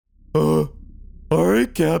All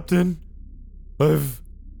right, Captain. I've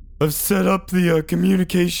set up the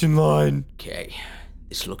communication line. Okay,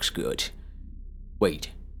 this looks good.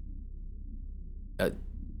 Wait.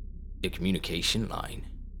 The communication line?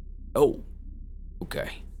 Oh,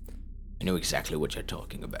 okay. I know exactly what you're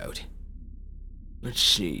talking about. Let's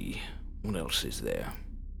see. What else is there?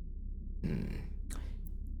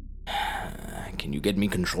 Can you get me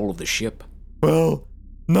control of the ship? Well,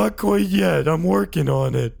 not quite yet. I'm working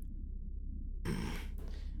on it.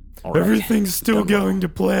 All right. Everything's still going to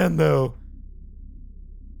plan, though.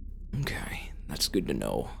 Okay, that's good to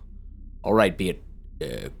know. All right, be it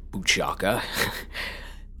Buchaka.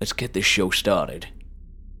 Let's get this show started.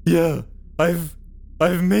 Yeah, I've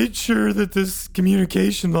made sure that this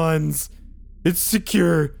communication line's it's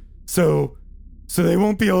secure, so they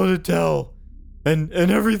won't be able to tell, and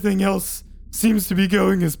everything else seems to be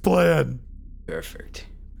going as planned. Perfect.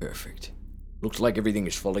 Looks like everything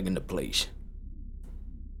is falling into place.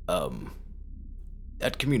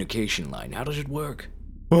 That communication line, how does it work?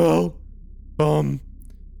 Well,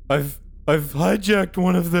 I've hijacked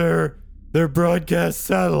one of their broadcast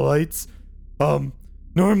satellites.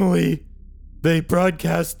 Normally they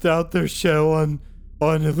broadcast out their show on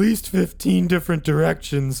at least 15 different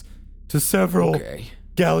directions to several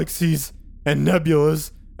galaxies and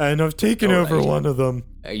nebulas, and I've taken over one of them.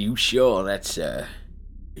 Are you sure that's a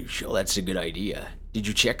good idea? Did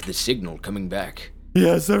you check the signal coming back?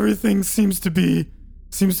 Yes, everything seems to be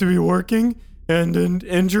working, and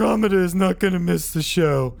Andromeda is not going to miss the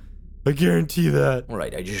show. I guarantee that. All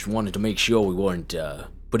right, I just wanted to make sure we weren't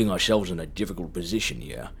putting ourselves in a difficult position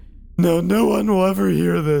here. No one will ever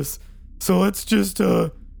hear this. So let's just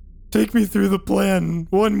take me through the plan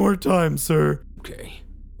one more time, sir. Okay.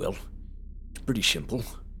 Well, it's pretty simple.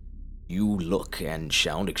 You look and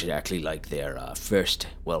sound exactly like their first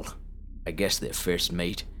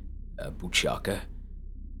mate, Buchaka.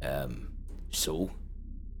 So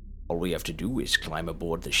all we have to do is climb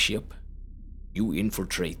aboard the ship. You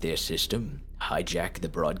infiltrate their system, hijack the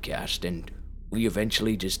broadcast, and we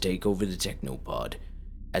eventually just take over the Technopod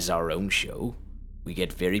as our own show. We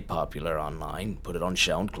get very popular online, put it on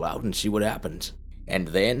SoundCloud, and see what happens. And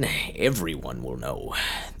then everyone will know.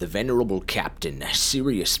 The venerable Captain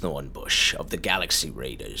Sirius Thornbush of the Galaxy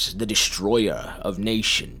Raiders, the destroyer of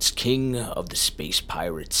nations, king of the space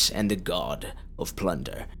pirates, and the god of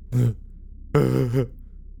plunder.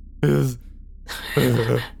 Yes.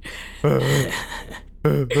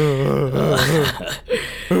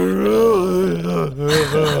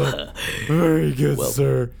 Very good,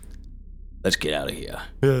 sir. Let's get out of here.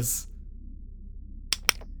 Yes.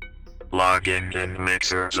 Logging in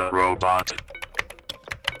Mixer the robot.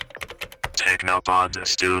 Technopod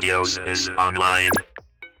Studios is online.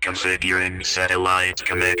 Configuring satellite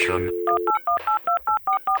connection.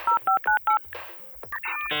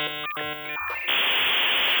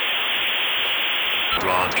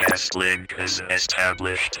 Broadcast link is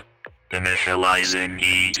established. Initializing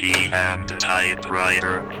ET and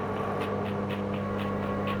typewriter.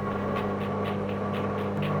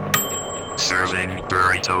 Serving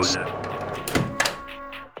burritos.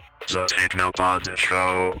 The Technopod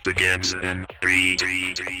show begins in 3,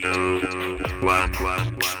 2, 1.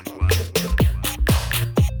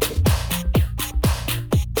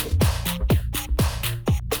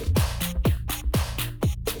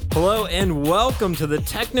 Hello and welcome to the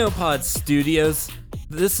Technopod Studios.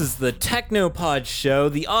 This is the Technopod Show,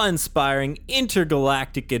 the awe-inspiring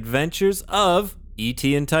intergalactic adventures of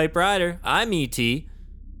E.T. and Typewriter. I'm E.T.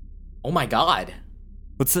 Oh my god.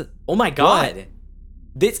 What's it? Oh my god.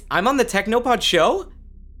 I'm on the Technopod Show?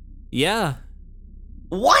 Yeah.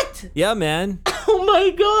 What? Yeah, man. Oh my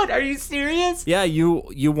god, are you serious? Yeah,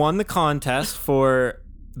 you won the contest for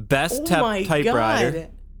best typewriter. God.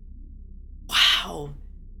 Wow.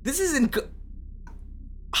 This isn't good.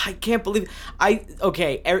 I can't believe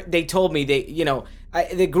they told me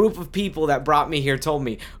the group of people that brought me here told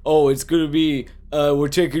me, oh, it's gonna be we're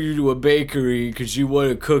taking you to a bakery because you want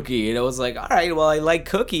a cookie. And I was like, all right, well, I like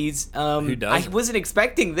cookies. Who doesn't? I wasn't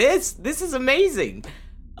expecting this. This is amazing.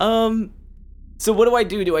 So what do I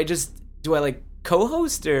do? Do I like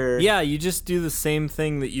co-host or? Yeah, you just do the same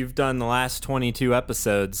thing that you've done the last 22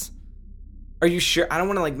 episodes. Are you sure? I don't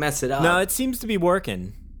want to like mess it up. No, it seems to be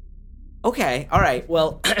working. Okay, all right.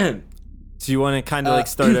 Well, so you want to kind of like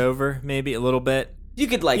start over maybe a little bit? You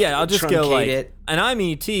could like I'll just go like it. And I'm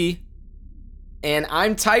E.T. And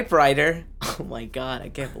I'm Typewriter. Oh my god, I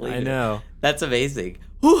can't believe it. I know. That's amazing.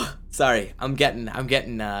 Whew. Sorry, I'm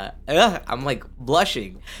like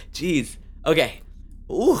blushing. Jeez. Okay.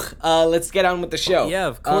 Ooh. Let's get on with the show. Yeah,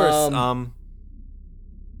 of course.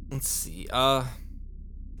 Let's see.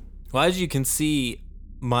 Well, as you can see,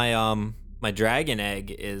 my dragon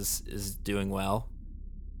egg is doing well.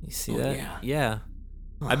 You see that? yeah. Yeah.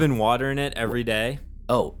 I've been watering it every day.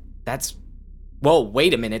 Oh, that's. Whoa!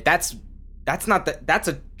 Wait a minute. That's not the. That's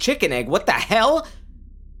a chicken egg. What the hell?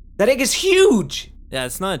 That egg is huge. Yeah,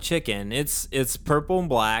 it's not a chicken. It's purple and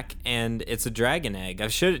black, and it's a dragon egg.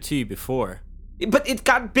 I've showed it to you before. But it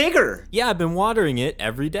got bigger. Yeah, I've been watering it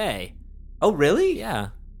every day. Oh, really? Yeah.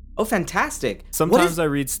 Oh, fantastic. Sometimes I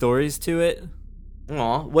read stories to it.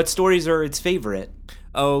 Aw, what stories are its favorite?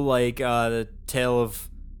 Oh, like the tale of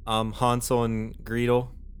Hansel and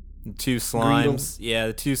Gretel, the two slimes. Gretel? Yeah,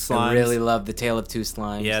 the two slimes. I really love The Tale of Two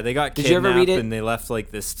Slimes. Yeah, they got Did you kidnapped ever read it? and they left like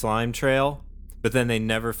this slime trail, but then they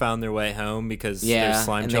never found their way home because Yeah, there's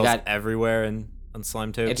slime and they trails got- everywhere on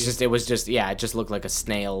Slimetopia. It just looked like a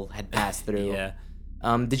snail had passed through. Yeah.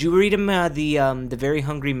 Did you read him the Very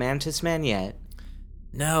Hungry Mantis Man yet?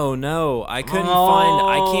 No, I couldn't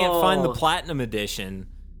I can't find the platinum edition.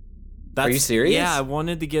 Are you serious? Yeah, I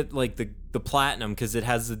wanted to get like the platinum because it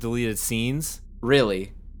has the deleted scenes.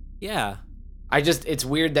 Really? Yeah. It's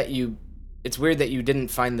weird that you didn't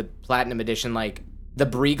find the platinum edition. Like the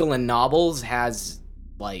Briegel and Nobbles has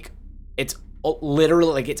like it's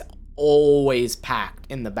literally like it's always packed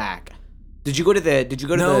in the back. Did you go to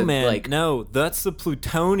the No, man. like No, that's the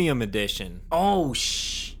plutonium edition. Oh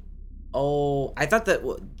I thought that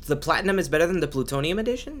the platinum is better than the plutonium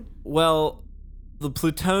edition? Well, the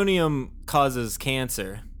plutonium causes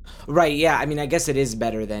cancer. Right, yeah. I mean, I guess it is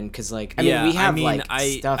better then cuz like we have like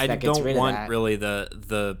stuff I that gets don't rid want of that. really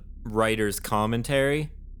the writer's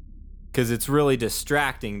commentary because it's really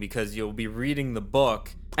distracting because you'll be reading the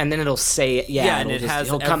book. And then it'll say and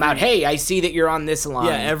he'll come out, "Hey, I see that you're on this line."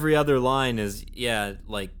 Yeah, every other line is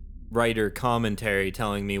like writer commentary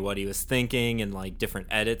telling me what he was thinking and like different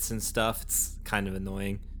edits and stuff. It's kind of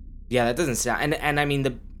annoying. Yeah, that doesn't sound. And I mean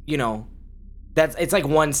it's like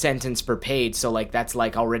one sentence per page, so like that's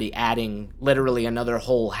like already adding literally another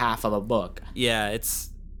whole half of a book. Yeah, it's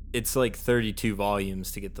like 32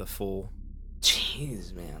 volumes to get the full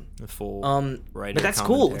Jeez, man. writer. But that's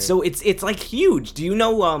commentary. cool. So it's like huge. Do you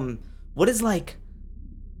know what is like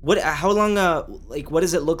how long like what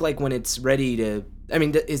does it look like when it's ready to? I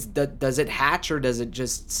mean, does it hatch or does it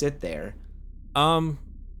just sit there? I'm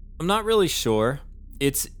not really sure.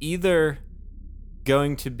 It's either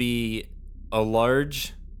going to be a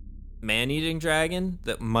large man-eating dragon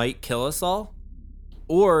that might kill us all,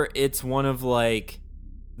 or it's one of like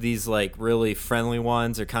these like really friendly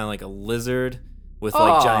ones, or kind of like a lizard with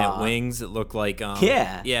like giant wings that look like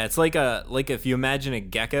yeah, it's like if you imagine a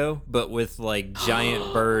gecko but with like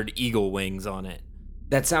giant bird eagle wings on it.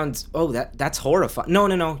 That sounds that's horrifying.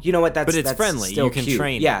 No. You know what? That's but it's that's friendly. Still You can cute.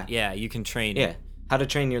 train Yeah, it. Yeah, you can train yeah. it. How to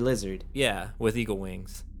train your lizard? Yeah, with eagle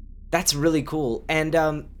wings. That's really cool. And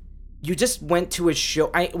you just went to a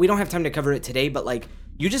show. We don't have time to cover it today, but like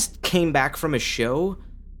you just came back from a show.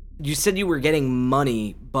 You said you were getting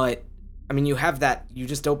money, but I mean, you have that. You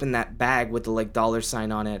just opened that bag with the like dollar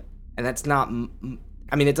sign on it, and that's not.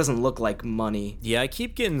 I mean, it doesn't look like money. Yeah, I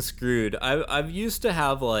keep getting screwed. I've used to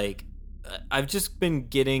have like, I've just been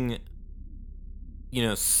getting,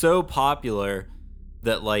 so popular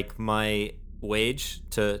that like my wage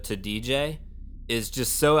to DJ is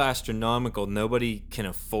just so astronomical. Nobody can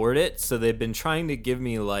afford it, so they've been trying to give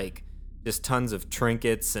me like just tons of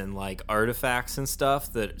trinkets and like artifacts and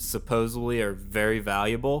stuff that supposedly are very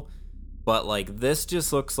valuable. But like this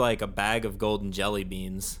just looks like a bag of golden jelly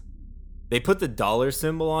beans. They put the dollar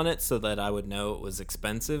symbol on it so that I would know it was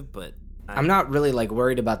expensive, but I'm not really like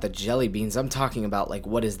worried about the jelly beans. I'm talking about like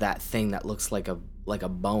what is that thing that looks like a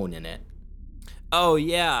bone in it? Oh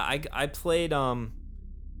yeah, I played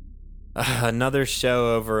another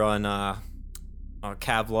show over on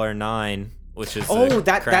Kevlar 9, which is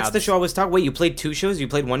that's the show I was talking. Wait, you played two shows? You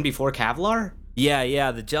played one before Kevlar?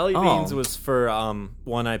 Yeah, the jelly beans was for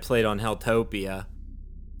one I played on Helltopia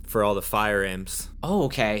for all the fire imps. Oh,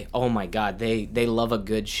 okay. Oh my god, they love a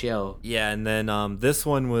good show. Yeah, and then this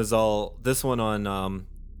one on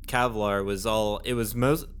Kevlar was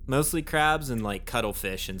mostly crabs and like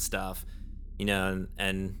cuttlefish and stuff,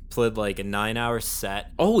 and played like a 9-hour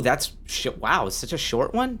set. Oh, that's wow, it's such a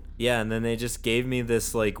short one? Yeah, and then they just gave me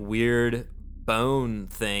this like weird bone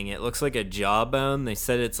thing. It looks like a jawbone. They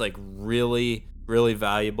said it's like really, really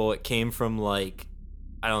valuable. It came from like,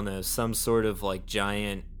 I don't know, some sort of like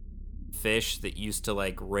giant fish that used to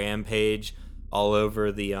like rampage all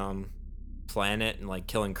over the planet and like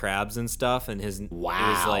killing crabs and stuff. And it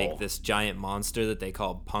was like this giant monster that they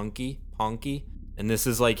called Ponky, and And this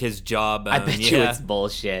is like his jawbone. I bet you it's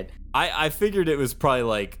bullshit. I figured it was probably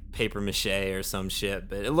like paper mache or some shit,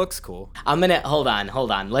 but it looks cool. I'm gonna hold on.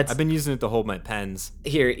 I've been using it to hold my pens.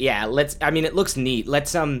 Here, yeah. It looks neat.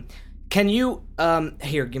 Can you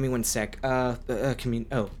here? Give me 1 sec.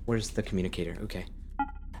 Where's the communicator? Okay.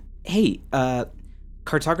 Hey,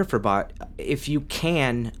 cartographer bot, if you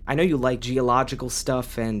can, I know you like geological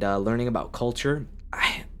stuff and learning about culture.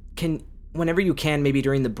 Whenever you can, maybe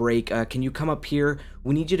during the break, can you come up here?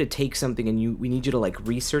 We need you to take something and we need you to like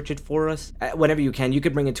research it for us. Whenever you can, you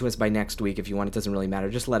could bring it to us by next week if you want. It doesn't really matter.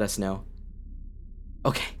 Just let us know.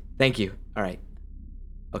 Okay, thank you. All right.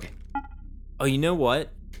 Okay. Oh, you know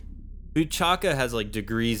what? Buchaka has like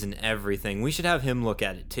degrees in everything. We should have him look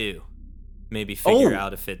at it too. Maybe figure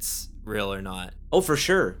out if it's real or not. Oh, for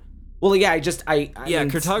sure. Well, yeah, I mean,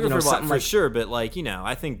 cartographer bot for like, sure, but like,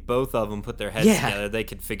 I think both of them put their heads together. They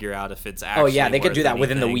could figure out if it's actually. Oh yeah, they could do that anything.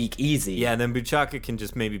 within the week, easy. Yeah, and then Buchaka can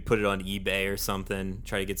just maybe put it on eBay or something,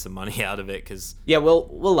 try to get some money out of it, because. Yeah,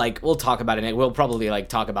 we'll talk about it. We'll probably like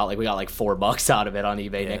talk about like we got like $4 out of it on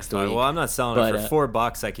eBay next week. Well, I'm not selling it for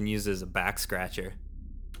 $4. I can use it as a back scratcher.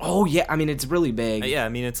 Oh yeah, I mean it's really big. Yeah, I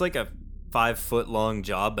mean it's like a 5-foot long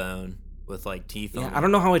jawbone with like teeth on it. I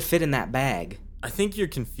don't know how it fit in that bag. I think you're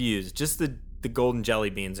confused. Just the golden jelly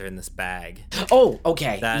beans are in this bag. Oh,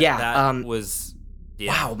 okay. That was.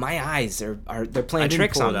 Yeah. Wow, my eyes are they're playing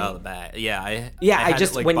tricks on me. I didn't pull it out of the bag. Yeah, I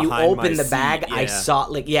just it, like, when you open the bag, seat, I saw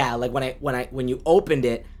when you opened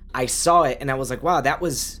it, I saw it and I was like, wow,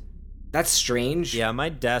 that's strange. Yeah, my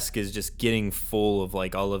desk is just getting full of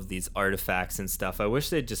like all of these artifacts and stuff. I wish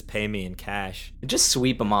they'd just pay me in cash. Just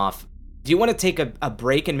sweep them off. Do you want to take a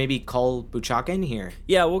break and maybe call Buchaka in here?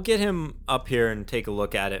 Yeah, we'll get him up here and take a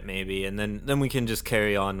look at it maybe, and then we can just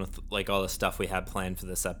carry on with like all the stuff we had planned for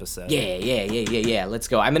this episode. Yeah. Let's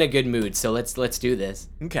go. I'm in a good mood, so let's do this.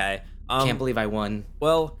 Okay. Can't believe I won.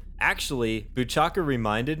 Well, actually, Buchaka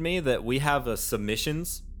reminded me that we have a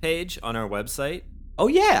submissions page on our website. Oh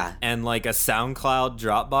yeah. And like a SoundCloud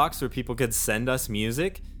Dropbox where people could send us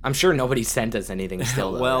music. I'm sure nobody sent us anything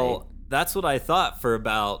still. Though, well, right? That's what I thought for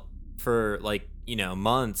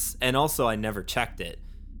months, and also I never checked it.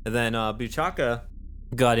 And then Buchaka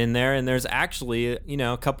got in there, and there's actually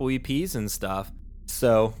a couple EPs and stuff.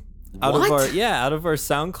 So out of our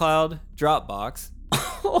SoundCloud Dropbox,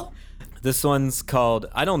 this one's called,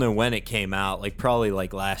 I don't know when it came out, like probably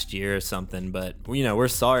like last year or something, but we're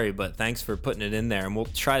sorry, but thanks for putting it in there, and we'll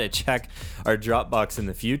try to check our Dropbox in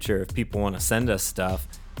the future if people want to send us stuff.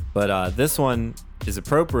 But this one is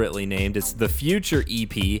appropriately named. It's the Future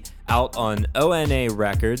EP, out on ONA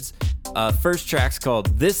Records. First track's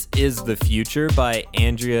called This Is the Future by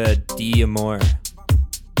Andrea D'Amore.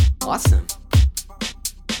 Awesome.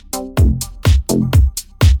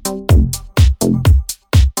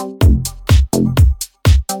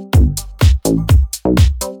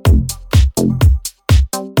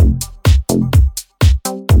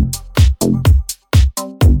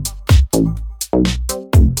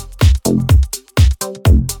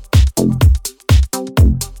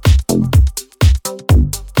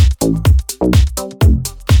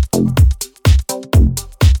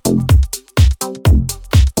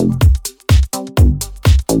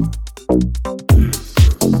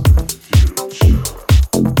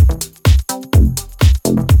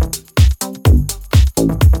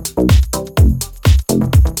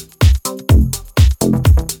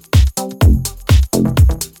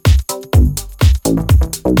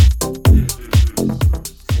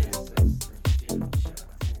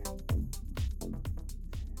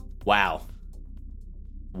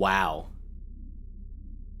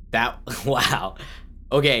 Wow.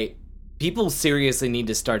 Okay, people seriously need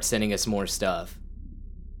to start sending us more stuff.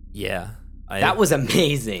 Yeah. That was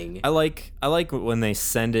amazing. I like when they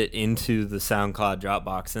send it into the SoundCloud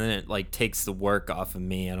Dropbox, and then it like takes the work off of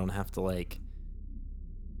me. I don't have to like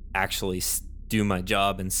actually do my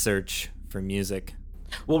job and search for music.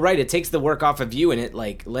 Well, right, it takes the work off of you, and it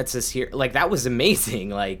like lets us hear. Like, that was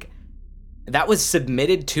amazing. Like, that was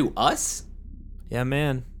submitted to us? Yeah,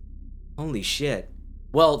 man. Holy shit.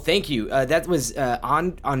 Well, thank you. That was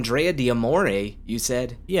Andrea D'Amore, you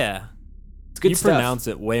said? Yeah. It's good stuff. You pronounce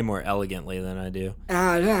it way more elegantly than I do.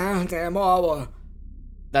 That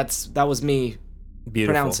was me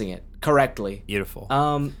pronouncing it correctly. Beautiful.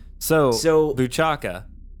 So Buchaka.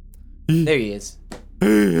 There he is.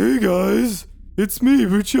 Hey guys. It's me,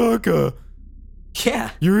 Buchaka. Yeah.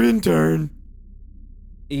 Your intern.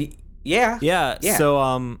 Yeah.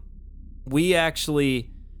 So we actually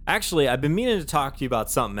I've been meaning to talk to you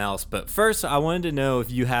about something else, but first I wanted to know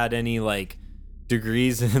if you had any like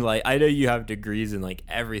degrees in, like, I know you have degrees in like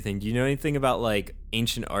everything. Do you know anything about like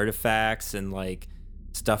ancient artifacts and like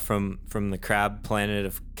stuff from the crab planet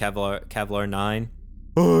of Kevlar 9.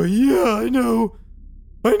 Oh, yeah, I know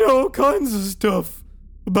all kinds of stuff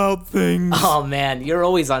about things. Oh man, you're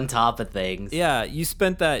always on top of things. Yeah, you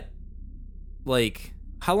spent that, like,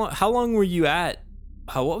 how long were you at?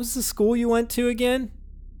 What was the school you went to again?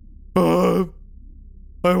 I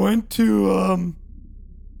went to,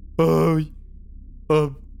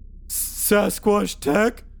 Sasquatch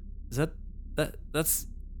Tech. Is that's,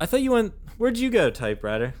 I thought you went, where'd you go,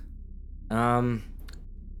 typewriter? For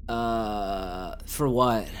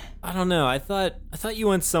what? I don't know, I thought you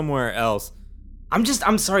went somewhere else. I'm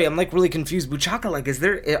sorry, I'm like really confused. Buchaka, like,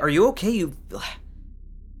 are you okay?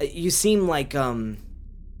 You seem like, I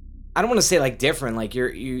don't want to say like different, like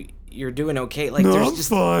you're doing okay. Like, No, there's I'm just,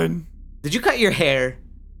 fine. did you cut your hair?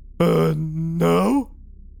 No.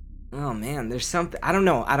 Oh man, there's something, I don't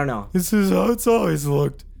know. This is how it's always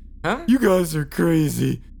looked. Huh? You guys are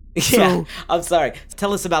crazy. Yeah, So, I'm sorry.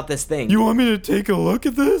 Tell us about this thing. you want me to take a look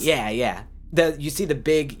at this? Yeah. You see that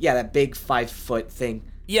big 5-foot thing.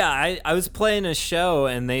 Yeah, I was playing a show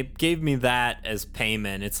and they gave me that as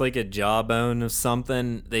payment. It's like a jawbone of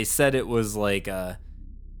something. They said it was like a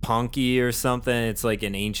Ponky or something. It's like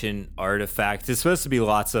an ancient artifact. It's supposed to be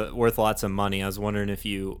worth lots of money. I was wondering if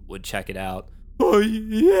you would check it out. Oh,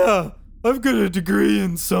 yeah. I've got a degree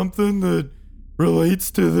in something that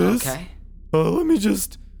relates to this. Okay. Let me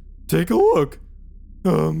just take a look.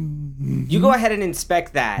 You go ahead and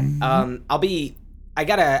inspect that. I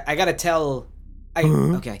gotta tell.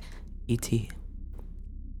 Okay. E.T.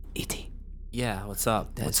 Yeah, what's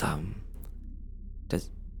up? What's up?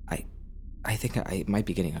 I think I might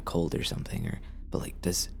be getting a cold or something, but like,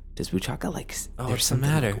 does Buchaka like? Oh, there's what's the something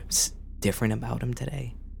matter? like, different about him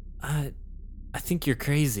today. I think you're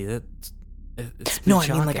crazy. It's No, I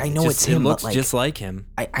mean, Buchaka. like, I know Just- it's him, It looks but, like, just like him.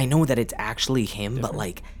 I know that it's actually him, but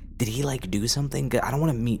like, did he like do something? I don't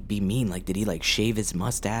want to be mean. Like, did he like shave his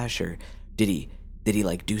mustache, or did he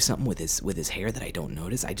like do something with his hair that I don't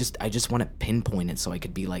notice? I just want to pinpoint it so I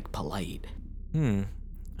could be like polite. I'm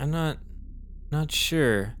not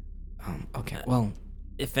sure. Okay. Well.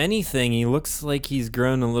 If anything, he looks like he's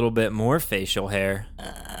grown a little bit more facial hair.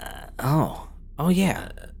 Oh yeah.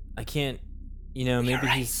 I can't, maybe right.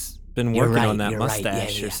 he's been You're working right, on that you're right,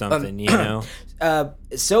 mustache yeah. or something, you know?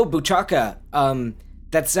 So Buchaka,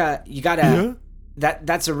 that's you gotta.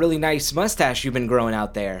 That's a really nice mustache you've been growing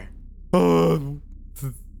out there.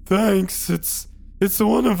 Thanks. It's the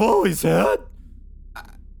one I've always had.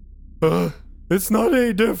 It's not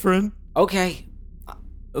any different. Okay.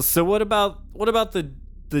 So what about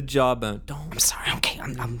the jawbone? I'm sorry. Okay.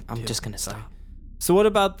 I'm just gonna stop. So what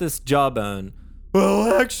about this jawbone?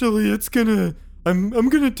 Well, actually, I'm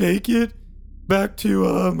gonna take it back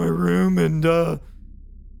to my room, and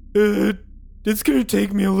it's gonna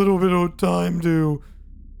take me a little bit of time to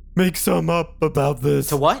make some up about this.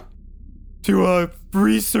 To what? To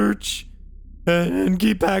research and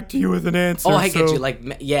get back to you with an answer. Oh, I get so- you. Like,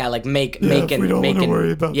 make if we don't wanna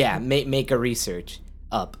worry about make a research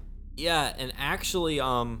up. Yeah, and actually,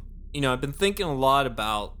 I've been thinking a lot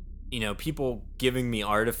about, people giving me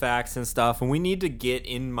artifacts and stuff, and we need to get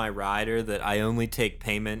in my rider that I only take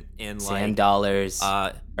payment in Sand dollars,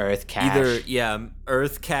 Earth cash. Either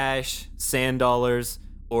Earth cash, sand dollars,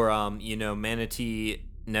 or Manatee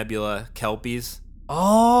Nebula Kelpies.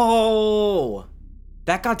 Oh,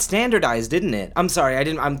 that got standardized, didn't it? I'm sorry,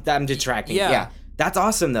 I'm detracting. Yeah. That's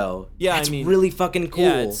awesome though. Yeah, that's I mean, really fucking cool.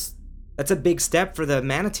 Yeah, That's a big step for the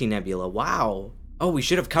Manatee Nebula. Wow. Oh, we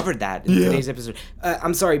should have covered that in today's episode.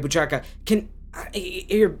 I'm sorry, Buchaka. Can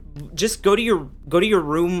here just go to your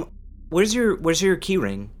room. Where's your key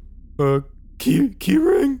ring? Key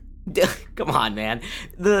ring? Come on, man.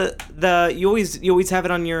 You always have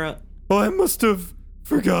it on your. Oh, I must have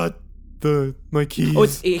forgot my keys. Oh,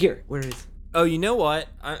 it's here. Where is? Oh, you know what?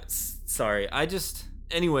 Sorry.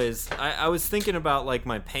 Anyways, I was thinking about like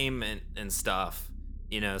my payment and stuff,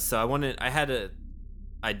 so I had a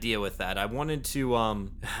idea with that. I wanted to,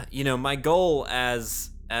 my goal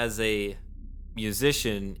as a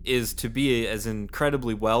musician is to be as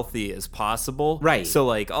incredibly wealthy as possible. Right. So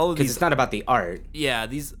like all of Because these, it's not about the art. yeah,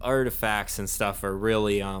 these artifacts and stuff are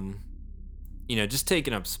really, just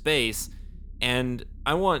taking up space. And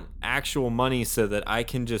I want actual money so that I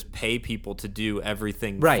can just pay people to do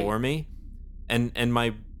everything Right. for me. And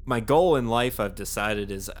my goal in life, I've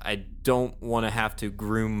decided, is I don't want to have to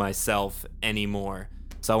groom myself anymore.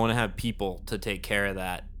 So I want to have people to take care of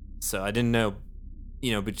that. So I didn't know,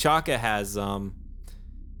 Buchaka has, a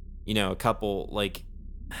couple, like,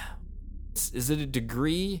 is it a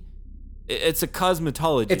degree? It's a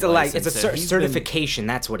cosmetology. It's a license, it's a so he's been- certification.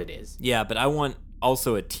 That's what it is. yeah, but I want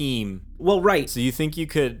also a team. Well, right. So you think you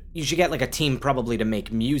could? You should get like a team probably to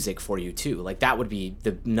make music for you too. Like that would be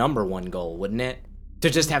the number one goal, wouldn't it? To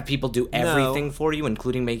just have people do everything for you,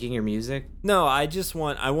 including making your music. No, I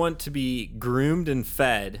want to be groomed and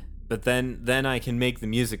fed, but then I can make the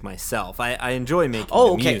music myself. I enjoy making. Oh,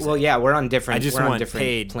 the okay. music. Well, yeah, we're on different. I just we're on want different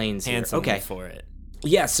paid planes here. handsomely Okay. for it.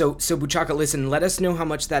 Yeah, so Buchaka, listen, let us know how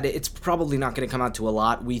much that it's probably not going to come out to a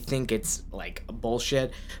lot. We think it's like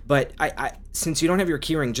bullshit, but I since you don't have your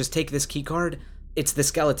keyring, just take this key card. It's the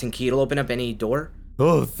skeleton key. It'll open up any door.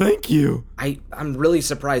 Oh, thank you. I'm really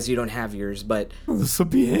surprised you don't have yours, but This will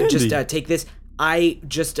be handy. just take this. I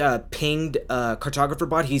just pinged Cartographer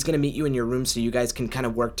Bot. He's going to meet you in your room so you guys can kind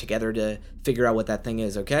of work together to figure out what that thing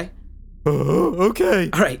is, okay? Oh, okay.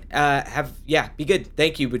 All right. Be good.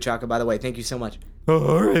 Thank you, Buchaka, by the way. Thank you so much. Oh,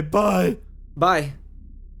 all right, bye. Bye.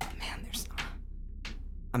 Man,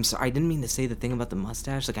 I'm sorry. I didn't mean to say the thing about the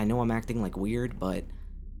mustache. Like, I know I'm acting like weird, but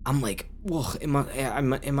I'm like, whoa, it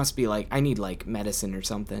must be like I need like medicine or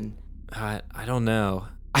something. I don't know.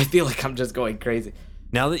 I feel like I'm just going crazy.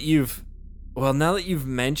 Now that you've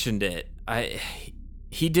mentioned it,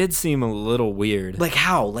 he did seem a little weird. Like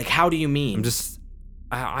how? Like how do you mean?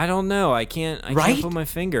 I don't know. I can't put my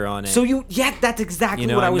finger on it. So that's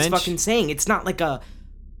exactly what I was fucking saying. It's not like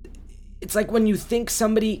it's like when you think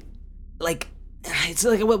somebody, like, it's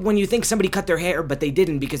like when you think somebody cut their hair, but they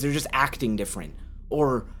didn't because they're just acting different.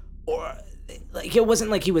 Or like, it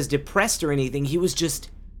wasn't like he was depressed or anything. He was just,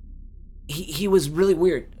 he was really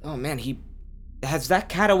weird. Oh man, has that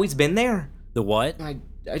cat always been there? The what?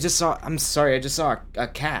 I'm sorry, I just saw a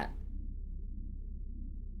cat.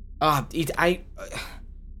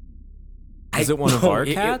 Is it one of our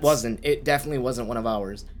cats? It wasn't. It definitely wasn't one of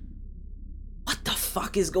ours. What the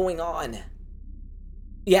fuck is going on?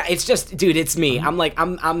 Yeah, it's just, dude, it's me. I'm like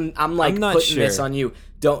I'm not putting this sure. on you.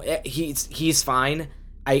 Don't. He's fine.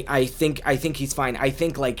 I think he's fine. I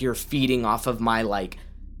think like you're feeding off of my like,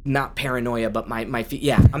 not paranoia, but my feet.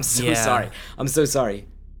 Yeah, I'm so sorry. I'm so sorry.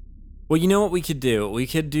 Well, you know what we could do? We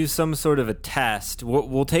could do some sort of a test.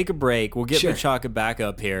 We'll take a break. We'll get Sure. Buchaka back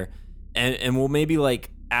up here, and we'll maybe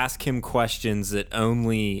like ask him questions that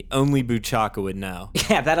only Buchaka would know.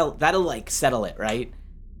 Yeah, that'll like settle it, right?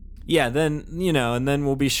 Yeah, then and then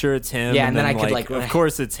we'll be sure it's him. Yeah, and then I could, like, of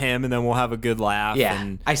course it's him, and then we'll have a good laugh. Yeah,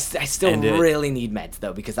 and I still end it. really need meds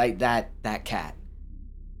though because that cat.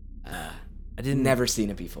 I didn't Never seen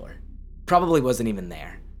it before. Probably wasn't even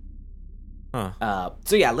there. Huh.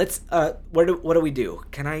 So yeah, let's. What do we do?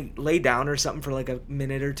 Can I lay down or something for like a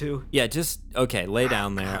minute or two? Yeah, just okay. Lay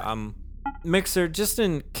down there. Mixer, just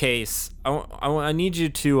in case, I need you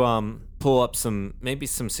to pull up some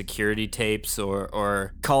security tapes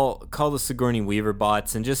or call the Sigourney Weaver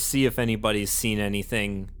bots and just see if anybody's seen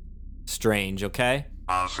anything strange. Okay.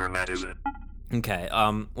 Affirmative. Okay.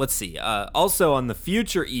 Let's see. Also on the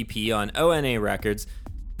Future EP on ONA Records,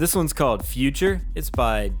 this one's called Future. It's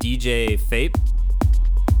by DJ Fape.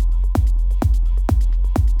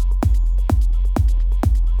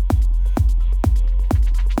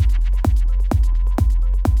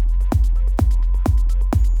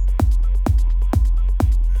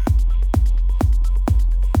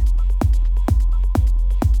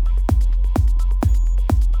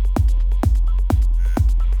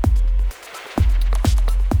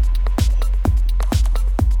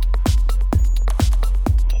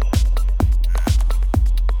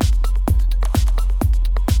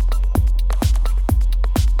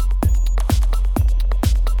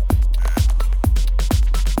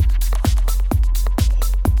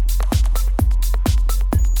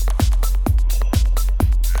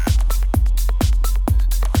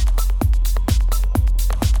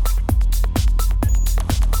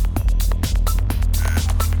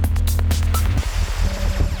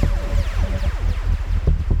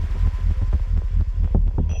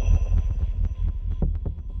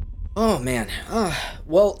 Oh man.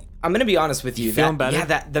 Well, I'm gonna be honest with you. feeling better?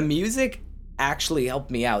 Yeah, the music actually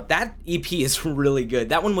helped me out. That EP is really good.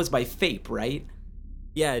 That one was by Fape, right?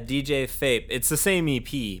 Yeah, DJ Fape. It's the same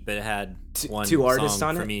EP, but it had one two artists song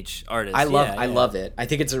on from it? each artist. I Yeah. love it. I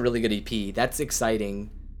think it's a really good EP. That's exciting.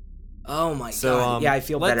 Oh my So, god. Yeah, I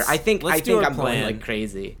feel better. let's- I think let's do our I'm going plan. like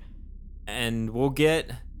crazy. And we'll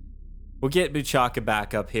get Buchaka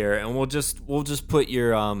back up here, and we'll just put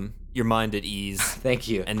your mind at ease Thank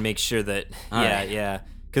you. and make sure that All yeah right. yeah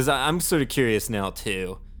because I'm sort of curious now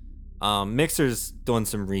too. Mixer's doing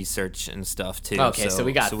some research and stuff too. Okay, so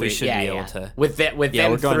we got so three. we should yeah, be yeah. able to. With Yeah, we're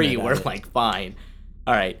them going three, at we're it. like fine.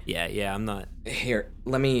 All right. Yeah. I'm not. Here,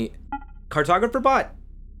 let me. Cartographer bot.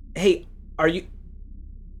 Hey, are you?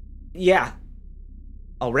 Yeah.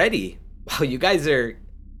 Already? Wow, you guys are.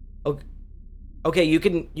 Okay, you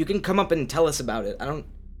can come up and tell us about it. I don't.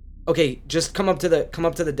 Okay, just come up to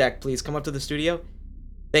the deck, please. Come up to the studio.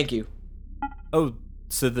 Thank you. Oh,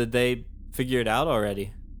 so did they figure it out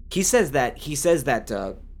already? He says that.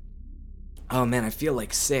 Oh man, I feel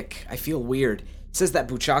like sick. I feel weird. He says that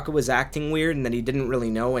Buchaka was acting weird and that he didn't really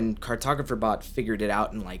know, and Cartographer Bot figured it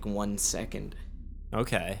out in like 1 second.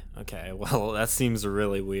 Okay. Well, that seems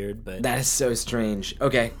really weird, but That is so strange.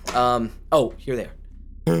 Okay. Oh, here they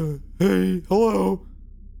are. Hey, hello.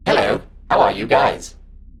 Hello, how are you guys?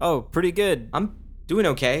 oh, pretty good. I'm doing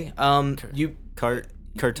okay. You.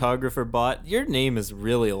 Cartographer Bot, your name is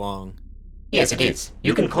really long. Yes, it is.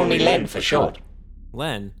 You can call me Len for short.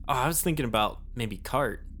 Len. Oh, I was thinking about maybe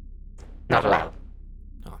Cart. Not allowed.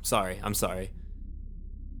 Oh, I'm sorry.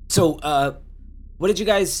 So, what did you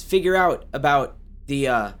guys figure out about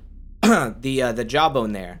the the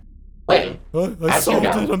jawbone there? Well, I as you solved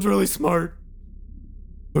know. it. I'm really smart.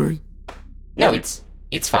 Hey, No,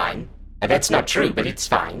 it's fine. That's not true, but it's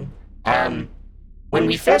fine. When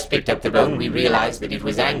we first picked up the bone, we realized that it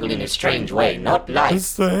was angled in a strange way, not like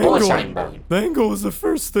it's the porcine angle. bone. The angle was the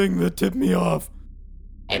first thing that tipped me off.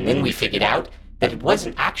 And then we figured out that it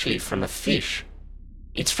wasn't actually from a fish.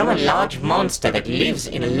 It's from a large monster that lives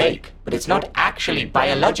in a lake, but it's not actually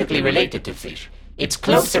biologically related to fish. It's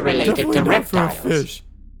closer It's related definitely to not from a reptiles. fish.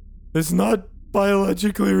 It's not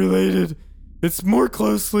biologically related. It's more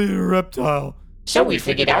closely a reptile. So we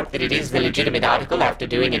figured out that it is the legitimate article after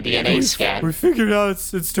doing a DNA scan. We figured out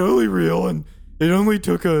it's totally real, and it only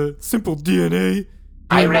took a simple DNA.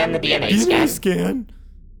 I ran the DNA scan.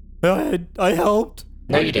 scan. I helped.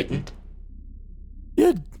 No, you didn't.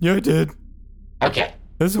 Yeah, I did. Okay,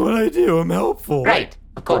 That's what I do. I'm helpful. right,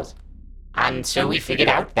 of course. And so we figured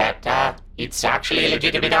out that it's actually a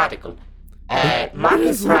legitimate article. Market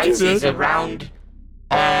is price is legitimate. around,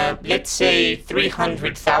 let's say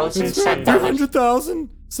 300,000 It's Sun dollars. 300,000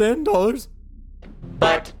 sand dollars.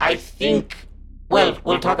 But I think, well,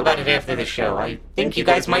 we'll talk about it after the show. I think you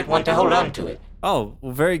guys might want to hold on to it. Oh,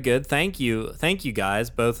 well, very good. Thank you guys,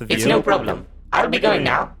 both of It's you. no problem. I'll be going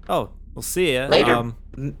now. Oh, we'll see ya. Later.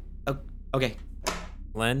 Okay.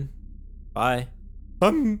 Len, bye.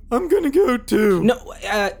 I'm gonna go too. No.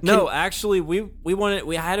 No, actually, we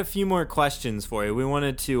had a few more questions for you. We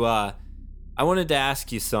wanted to I wanted to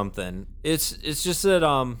ask you something. It's just that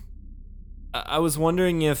I was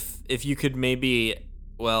wondering if you could maybe,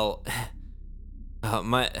 well,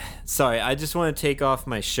 I just want to take off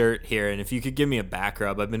my shirt here, and if you could give me a back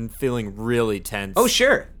rub. I've been feeling really tense. Oh,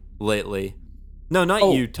 sure. Lately. No, not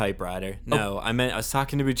Oh. you, typewriter. No, I was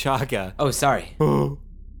talking to Buchaka. Oh, sorry. Oh,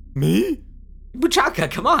 me?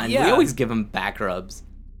 Buchaka, come on. Yeah. We always give him back rubs.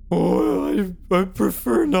 Oh, I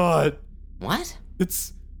prefer not. What?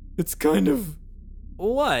 It's kind of.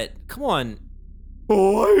 What? Come on.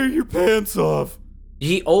 Oh, why are your pants off?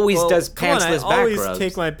 He always Well, does come on, pantsless I back always rubs.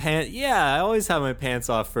 take my pants. Yeah, I always have my pants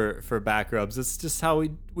off for back rubs. It's just how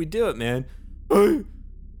we do it, man. I.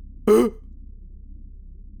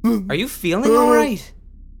 Are you feeling all right?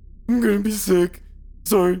 I'm gonna be sick.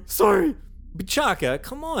 Sorry. Buchaka,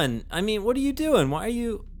 come on. I mean, what are you doing? Why are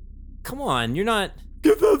you? Come on, you're not.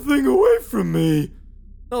 Get that thing away from me.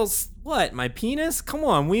 Well, what? My penis? Come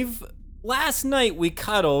on. Last night we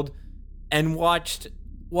cuddled and watched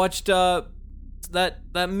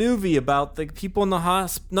that movie about the people in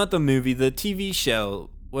the not the movie, the TV show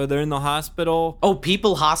where they're in the hospital. Oh,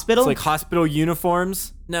 People Hospital? It's like hospital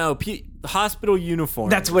uniforms. No, hospital uniforms.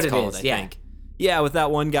 That's what it's it called, is, I yeah. think. Yeah, with that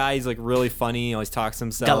one guy, he's like really funny. He always talks to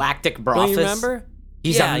himself. Galactic Brothos. Don't you remember?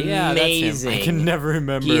 He's Yeah, that's him. amazing. I can never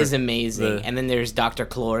remember. He is amazing. the- And then there's Dr.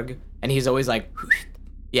 Klorg, and he's always like,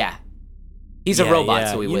 yeah. He's a robot,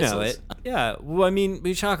 so he you whistles. know it. Yeah. Well, I mean,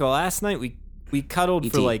 Buchaka, last night we cuddled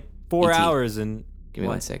for E.T. like 4 E.T. hours and Give me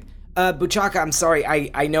what? 1 sec. Buchaka, I'm sorry.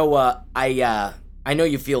 I know I know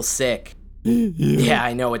you feel sick. Yeah,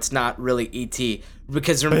 I know it's not really ET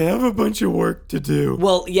because I have a bunch of work to do.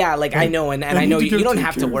 well, yeah, like I know, and I need know to you go don't take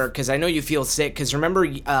have to care of- work because I know you feel sick. Because remember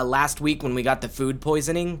last week when we got the food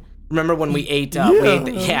poisoning? Remember when we ate?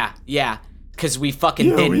 Yeah. Because we fucking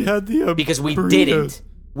Yeah, didn't. we had the because we burritos. didn't.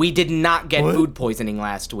 We did not get What? food poisoning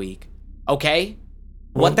last week. Okay.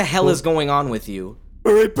 What the hell is going on with you?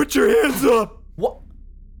 All right, put your hands up. What?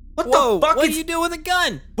 What Whoa! the fuck What is do you do with a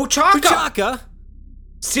gun? Buchaka? Buchaka!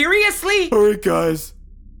 Seriously? All right, guys,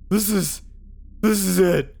 this is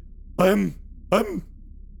it. I've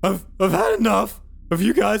had enough of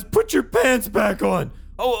you guys. Put your pants back on.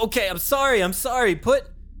 Oh, okay. I'm sorry.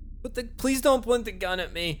 Please don't point the gun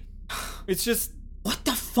at me. It's just. What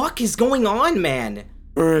the fuck is going on, man?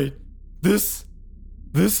 All right, this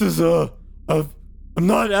is I'm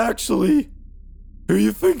not actually who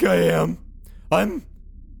you think I am. I'm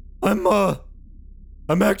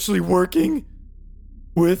actually working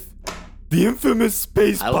with the infamous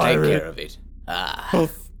space I'll pirate. take care of it. Ah, Oh,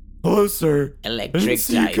 hello, sir. I electric didn't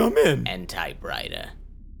see you type come in. and typewriter.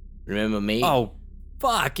 Remember me? Oh,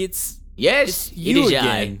 fuck! It's yes, you it is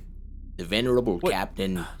again. the venerable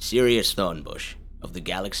Captain Sirius Thornbush of the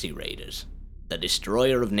Galaxy Raiders, the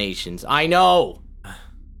destroyer of nations. I know!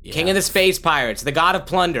 King of the Space Pirates, the god of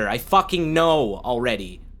plunder. I fucking know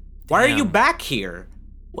already. Why are you Damn. back here?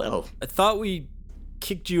 Well, I thought we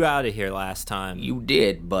kicked you out of here last time. you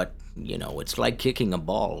did, but, you know, it's like kicking a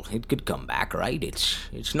ball. It could come back, right?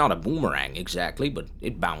 It's not a boomerang exactly, but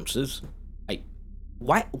it bounces.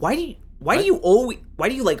 Why do you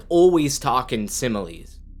always talk in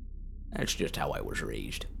similes? That's just how I was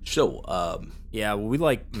raised. So, Yeah, well, we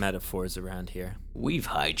like metaphors around here. we've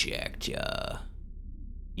hijacked,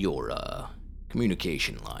 your,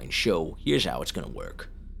 communication line. So, here's how it's gonna work.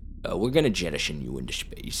 We're gonna jettison you into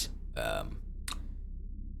space.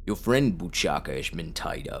 Your friend Buchaka has been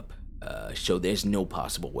tied up, so there's no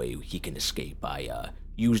possible way he can escape. I,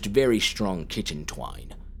 used very strong kitchen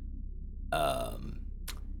twine.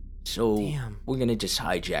 So, Damn. we're gonna just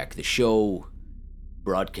hijack the show,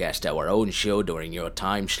 broadcast our own show during your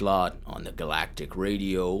time slot on the galactic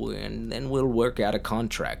radio, and then we'll work out a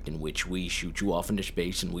contract in which we shoot you off into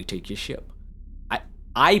space and we take your ship.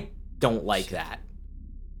 I don't like that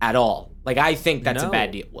at all. Like, I think that's a No.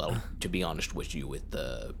 bad deal. Well, to be honest with you, it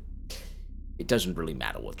doesn't really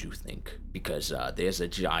matter what you think, because there's a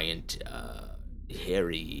giant,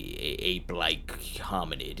 hairy, ape-like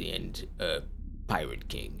hominid and pirate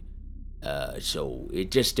king. So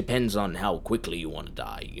it just depends on how quickly you want to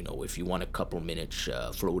die. You know, if you want a couple minutes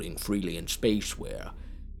floating freely in space where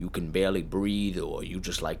you can barely breathe, or you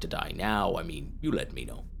just like to die now, I mean, you let me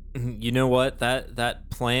know. You know what? That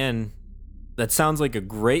plan, that sounds like a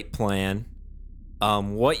great plan.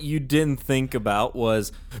 What you didn't think about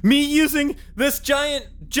was me using this giant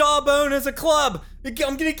jawbone as a club. I'm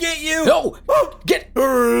gonna get you. No! Get...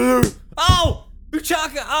 Oh,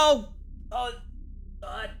 Buchaka. Oh, God.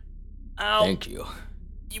 Ow. Thank you.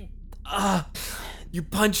 You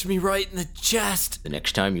punched me right in the chest. The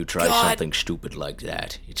next time you try God. something stupid like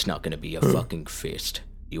that, it's not gonna be a fucking fist.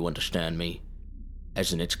 You understand me?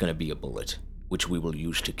 As in, it's gonna be a bullet, which we will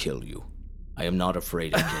use to kill you. I am not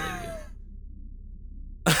afraid of killing you.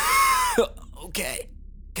 Okay,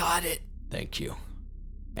 got it. Thank you.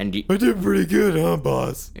 And I did pretty good, huh,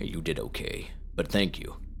 boss? you did okay. But thank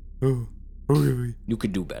you. Oh, really? You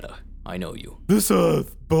could do better. I know you. This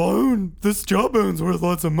balloon, this jawbone's worth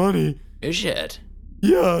lots of money. Is it?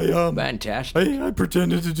 Yeah, Fantastic. I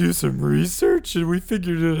pretended to do some research and we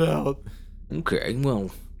figured it out. Okay,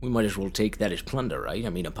 well, we might as well take that as plunder, right? I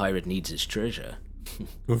mean, a pirate needs his treasure.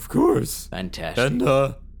 Of course. Fantastic. And,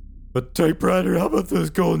 a typewriter, how about those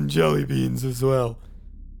golden jelly beans as well?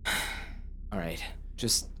 All right,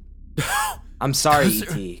 just. I'm sorry,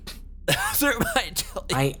 E.T. Sir, my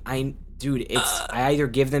jelly. Dude, I either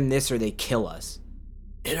give them this or they kill us.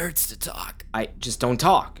 It hurts to talk. I just don't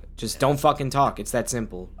talk. Just don't fucking talk. It's that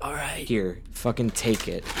simple. All right. Here, fucking take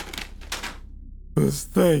it.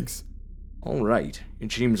 Thanks. All right.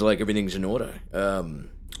 It seems like everything's in order.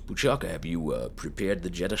 Buchaka, have you prepared the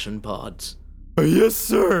jettison pods? Yes,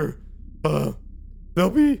 sir. They're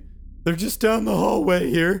just down the hallway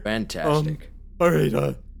here. Fantastic.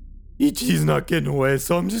 Alright, E.T.'s not getting away,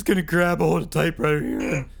 so I'm just gonna grab a hold of typewriter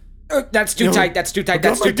here. That's too tight. That's too tight.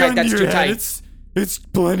 That's too tight. That's too tight. It's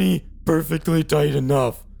plenty perfectly tight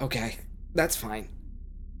enough. Okay, that's fine.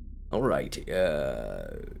 All right.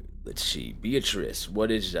 Let's see. Beatrice, what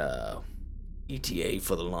is ETA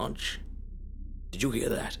for the launch? Did you hear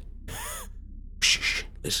that? Shh.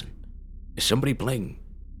 Listen. Is somebody playing?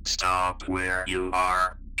 Stop where you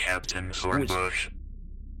are, Captain Thornbush.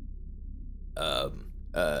 I'm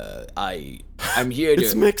here to.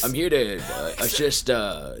 It's mixed. I'm here to assist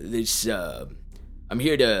this. I'm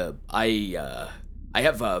here to. I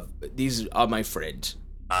have these are my friends.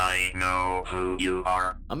 I know who you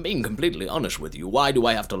are. I'm being completely honest with you. Why do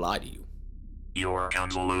I have to lie to you? Your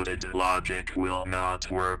convoluted logic will not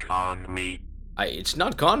work on me. It's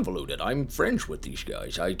not convoluted. I'm friends with these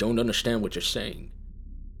guys. I don't understand what you're saying.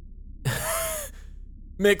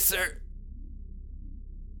 Mixer,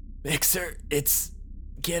 it's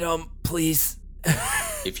get 'em, please.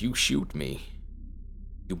 If you shoot me,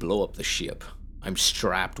 you blow up the ship. I'm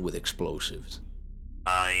strapped with explosives.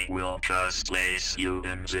 I will just place you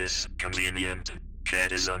in this convenient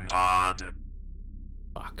jettison pod.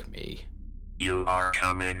 Fuck me. You are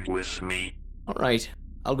coming with me. All right,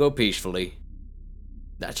 I'll go peacefully.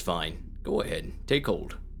 That's fine. Go ahead. Take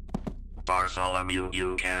hold. Bartholomew,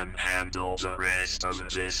 you can handle the rest of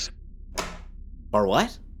this. Or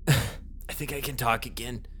what? I think I can talk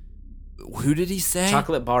again. Who did he say?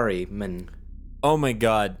 Chocolate Bari, man. Oh my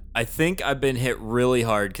god. I think I've been hit really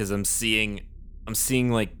hard because I'm seeing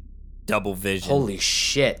like double vision. Holy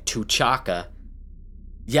shit, Tuchaka.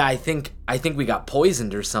 Yeah, I think we got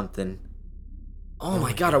poisoned or something. Oh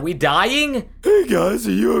my god, are we dying? Hey guys,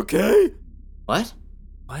 are you okay? What?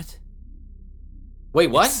 What? Wait,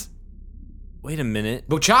 what? Wait a minute.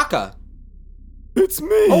 Buchaka. It's me.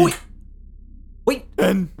 Oh, wait.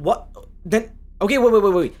 And What? Then, okay,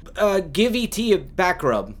 wait. Give ET a back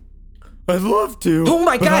rub. I'd love to. Oh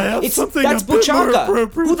my but I god, have that's something a bit more Buchaka.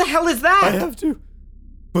 appropriate. Who the hell is that? I have to.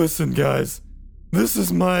 Listen, guys. This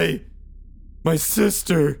is my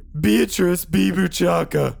sister, Beatrice B.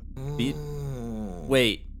 Buchaka.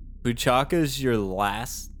 Wait, Buchaka's your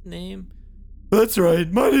last name? That's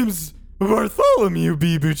right. My name's Bartholomew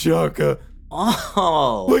B. Buchaka.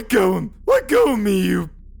 Oh. Let go of me, you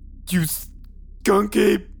skunk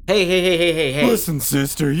ape. Hey. Listen,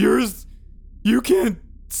 sister, you can't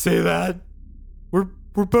say that. We're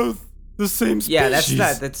both the same species.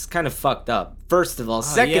 Yeah, that's kind of fucked up. First of all.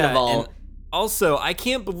 Second yeah, of all, and also, I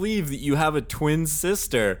can't believe that you have a twin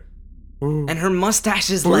sister. Oh, and her mustache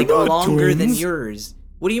is We're like not longer than twins. yours.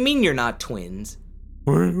 What do you mean you're not twins?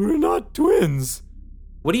 we're not twins.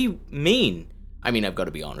 What do you mean? I mean, I've got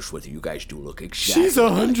to be honest with you. You guys do look exactly She's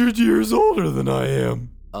 100 years older than I am.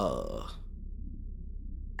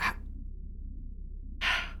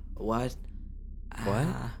 What? What?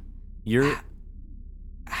 You're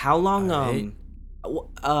How long?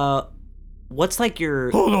 Alright. What's like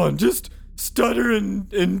your? Hold on, just stutter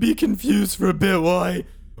and be confused for a bit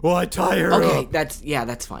while I tie her Okay, up.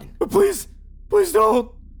 that's fine. But please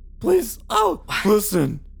don't. Please,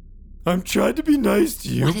 listen. I'm trying to be nice to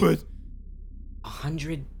you, What? but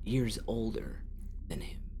 100 years older than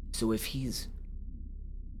him. So if he's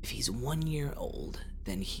 1 year old,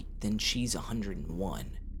 then she's 101.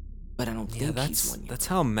 But I don't think he's 1 year. that's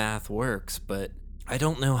how math works, but I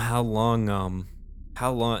don't know how long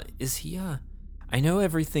is he I know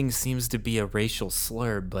everything seems to be a racial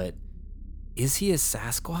slur, but is he a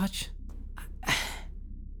Sasquatch?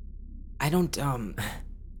 I don't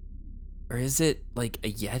Or is it like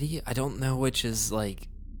a Yeti? I don't know which is like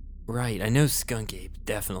right. I know skunk ape,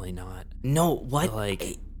 definitely not. No, what?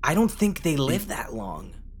 Like- I don't think they live that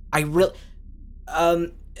long. I really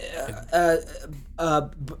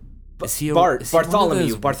Is he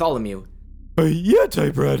Bartholomew. yeah,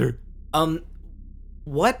 typewriter.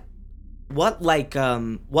 What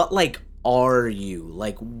are you?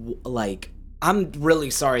 Like I'm really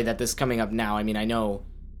sorry that this is coming up now. I mean, I know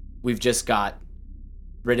we've just got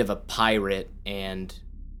rid of a pirate and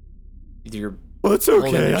you're Well, it's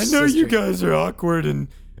holding okay. your I know you sister. guys are awkward and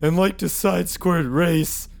like to side squirt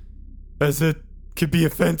race, as it could be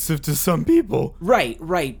offensive to some people. right,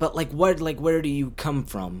 but where do you come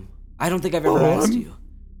from? I don't think I've ever asked you.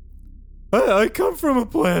 I come from a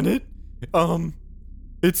planet.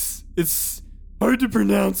 It's hard to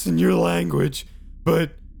pronounce in your language,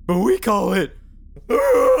 but we call it.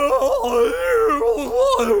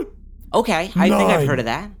 Okay, I think I've 9. heard of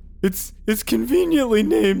that. It's conveniently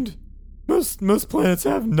named. Most planets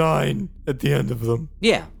have 9 at the end of them,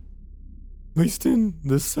 Yeah. at least in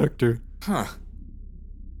this sector. Huh.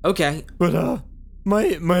 Okay. But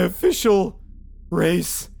my official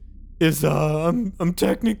race is I'm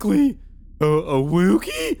technically a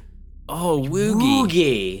Woogie. Oh, Woogie.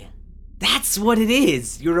 Woogie. That's what it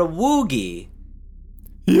is. You're a Woogie.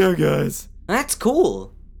 Yeah, guys. That's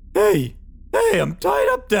cool. Hey, I'm tied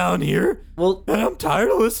up down here, Well, and I'm tired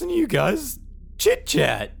of listening to you guys chit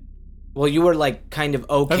chat. you were like kind of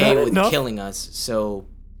I've okay had with enough. killing us, so.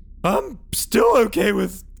 I'm still okay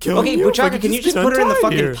with killing Okay, you. if I Buchaka, could can you just get put her in the untied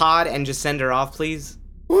fucking here. pod and just send her off, please?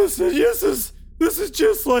 Listen, this is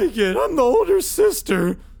just like it. I'm the older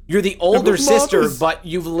sister. You're the older Mom sister, is- but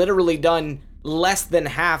you've literally done less than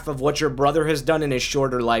half of what your brother has done in his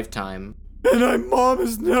shorter lifetime. And my mom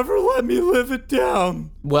has never let me live it down.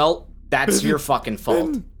 Well, that's your fucking fault.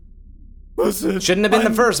 And listen, Shouldn't have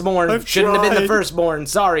been the firstborn. I've Shouldn't have been the tried. firstborn.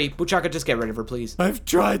 Sorry. Buchaka, just get rid of her, please. I've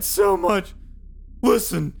tried so much.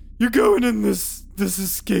 Listen, you're going in this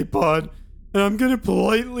escape pod, and I'm gonna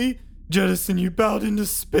politely jettison you out into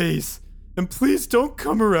space. And please don't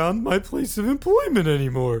come around my place of employment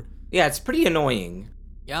anymore. Yeah, it's pretty annoying.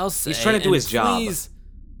 Yeah, I'll say. He's trying to do and his job. Please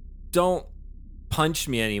don't punch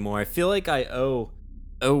me anymore. I feel like I owe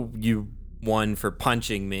you one for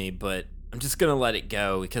punching me, but I'm just gonna let it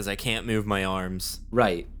go because I can't move my arms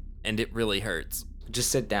Right. and it really hurts.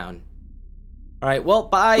 Just sit down. All right, well,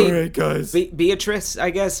 bye. All right, guys. Beatrice, I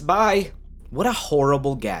guess. Bye. What a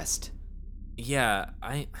horrible guest. Yeah,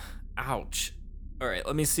 ouch. All right,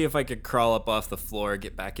 let me see if I could crawl up off the floor,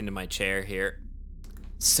 get back into my chair here.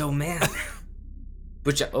 So, man.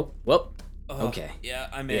 Oh, well. Oh, Okay. Yeah,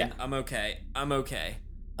 I'm in. Yeah. I'm okay.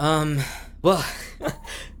 Well,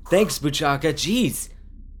 thanks, Buchaka. Jeez.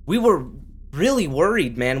 We were really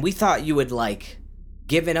worried, man. We thought you had, like,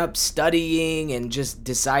 given up studying and just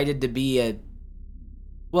decided to be a...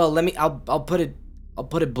 Well, I'll put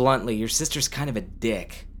it bluntly. Your sister's kind of a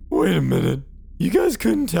dick. Wait a minute. You guys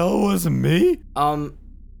couldn't tell it wasn't me?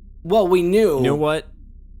 Well, we knew. You know what?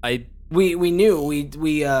 We knew.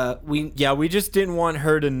 We Yeah, we just didn't want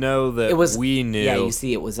her to know that we knew. Yeah, you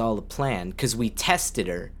see, it was all a plan because we tested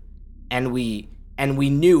her, and we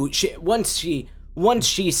knew once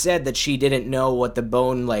she said that she didn't know what the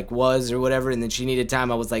bone like was or whatever, and then she needed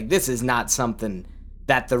time. I was like, this is not something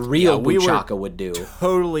that the real Buchaka would do.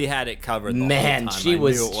 Totally had it covered. Man, the whole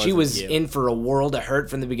time. she was you. in for a world of hurt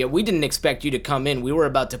from the beginning. We didn't expect you to come in. We were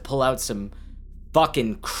about to pull out some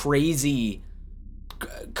fucking crazy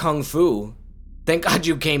kung fu. Thank God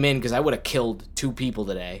you came in, because I would have killed 2 people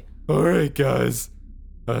today. Alright, guys.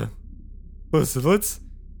 Listen,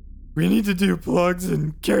 we need to do plugs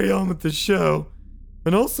and carry on with the show.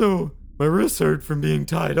 And also, my wrist hurt from being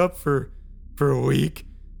tied up for a week.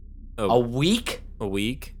 A week? A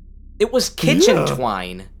week? It was kitchen Yeah.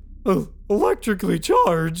 twine. Electrically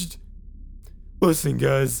charged. Listen,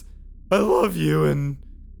 guys, I love you, and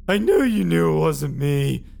I know you knew it wasn't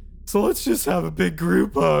me. So let's just have a big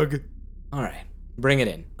group hug. All right, bring it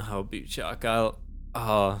in. Oh, Buchaka,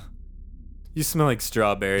 you smell like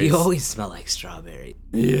strawberries. You always smell like strawberry.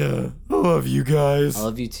 Yeah, I love you guys. I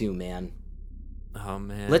love you too, man. Oh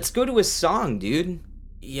man. Let's go to a song, dude.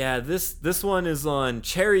 Yeah, this one is on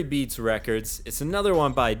Cherry Beats Records. It's another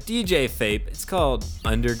one by DJ Fape. It's called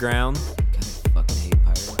Underground. God, I fucking hate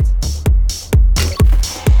pirates.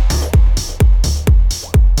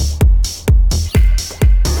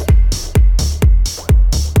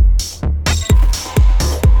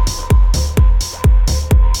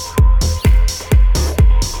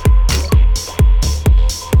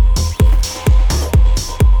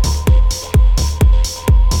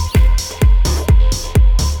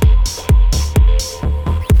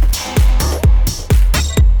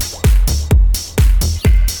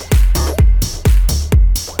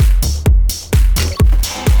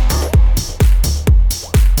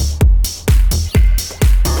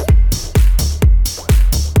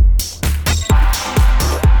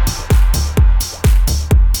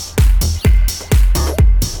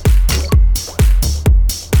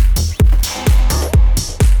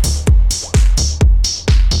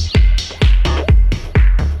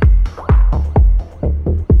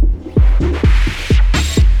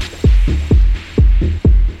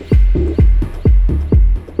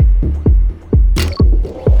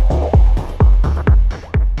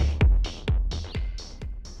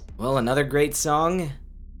 Well, another great song.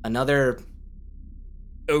 Another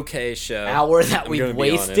Okay show. hour that I'm we've gonna be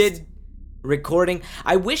wasted honest. recording.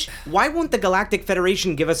 I wish. Why won't the Galactic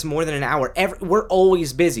Federation give us more than an hour? We're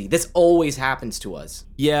always busy. This always happens to us.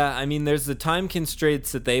 Yeah, I mean, there's the time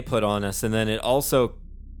constraints that they put on us, and then it also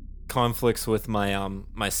conflicts with my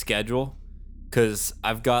my schedule, because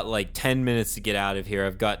I've got like 10 minutes to get out of here.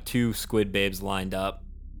 I've got 2 Squid Babes lined up,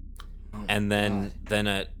 and then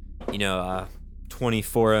at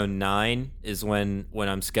 24:09 is when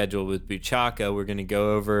I'm scheduled with Buchaka. We're gonna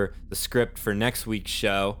go over the script for next week's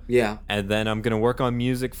show. Yeah. And then I'm going to work on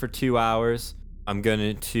music for 2 hours. I'm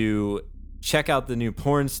going to check out the new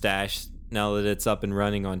Porn Stash now that it's up and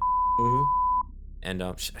running on. Mhm. And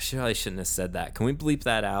I shouldn't have said that. Can we bleep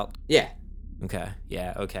that out? Yeah. Okay.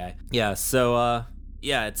 Yeah, okay. Yeah, so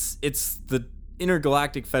it's the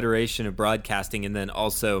Intergalactic Federation of Broadcasting, and then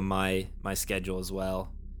also my schedule as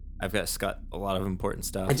well. I've got a lot of important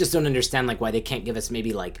stuff. I just don't understand like why they can't give us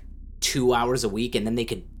maybe like 2 hours a week, and then they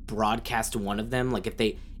could broadcast one of them. Like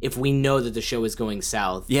if we know that the show is going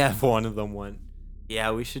south. Yeah, if one of them went.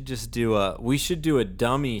 Yeah, we should do a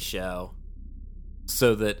dummy show,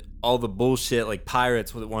 so that all the bullshit like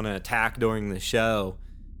pirates that want to attack during the show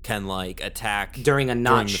can like attack During a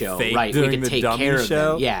not the show, fake- right? We during could the take dummy care of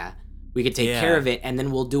show. them. Yeah, we could take Yeah. care of it, and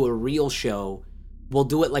then we'll do a real show. We'll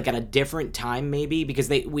do it like at a different time, maybe, because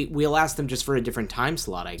we'll ask them just for a different time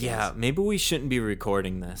slot, I guess. Yeah, maybe we shouldn't be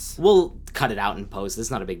recording this. We'll cut it out and post. It's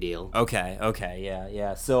not a big deal. Okay,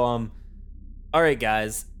 yeah. So all right,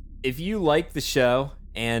 guys, if you like the show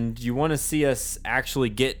and you want to see us actually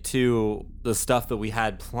get to the stuff that we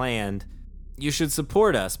had planned, you should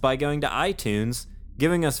support us by going to iTunes,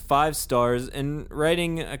 giving us 5 stars, and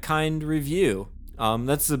writing a kind review.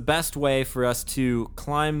 That's the best way for us to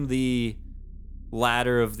climb the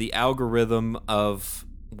ladder of the algorithm of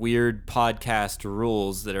weird podcast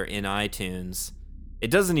rules that are in iTunes, it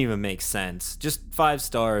doesn't even make sense. Just 5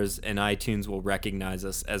 stars and iTunes will recognize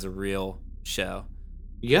us as a real show.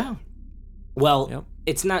 Yeah. Well, Yep.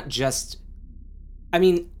 it's not just... I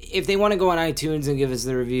mean, if they want to go on iTunes and give us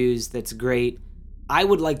the reviews, that's great. I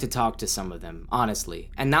would like to talk to some of them,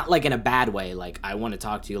 honestly. And not like in a bad way, like, I want to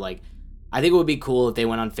talk to you. Like, I think it would be cool if they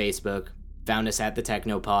went on Facebook, found us at the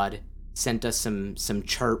Technopod, sent us some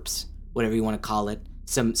chirps, whatever you want to call it,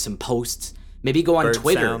 some posts. Maybe go on Bird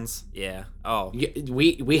Twitter. sounds. Yeah. Oh.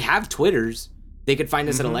 We have Twitters. They could find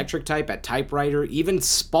us at Electric Type, at Typewriter. Even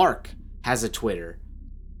Spark has a Twitter.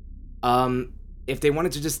 If they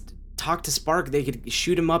wanted to just talk to Spark, they could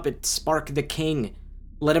shoot him up at Spark the King.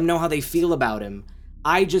 Let him know how they feel about him.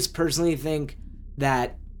 I just personally think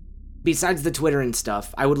that besides the Twitter and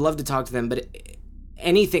stuff, I would love to talk to them, but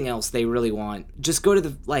anything else they really want, just go to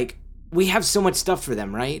the, like, we have so much stuff for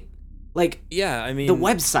them, right? Like, Yeah, I mean, the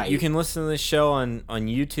website. You can listen to this show on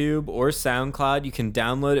YouTube or SoundCloud. You can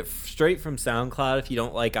download it straight from SoundCloud if you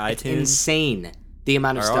don't like iTunes. Insane the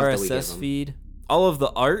amount of Our stuff that we give RSS them. feed. All of the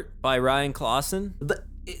art by Ryan Clausen.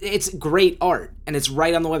 It's great art, and it's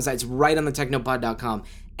right on the website. It's right on the technopod.com.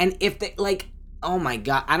 And if they, like, oh my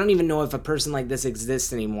god, I don't even know if a person like this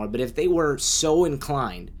exists anymore, but if they were so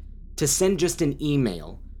inclined to send just an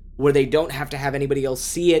email where they don't have to have anybody else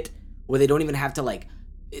see it, where they don't even have to, like,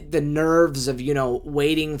 the nerves of, you know,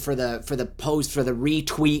 waiting for the post, for the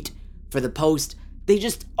retweet, for the post,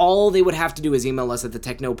 all they would have to do is email us at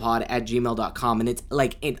thetechnopod@gmail.com, and it's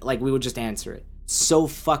like we would just answer it. So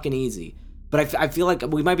fucking easy. But I feel like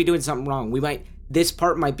we might be doing something wrong. This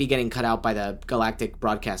part might be getting cut out by the Galactic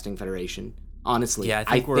Broadcasting Federation. Honestly, Yeah,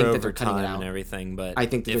 I think we're that over they're cutting it time out. and everything, but I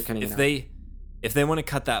think that they're cutting it out. If they want to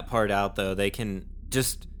cut that part out, though, they can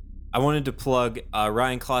just... I wanted to plug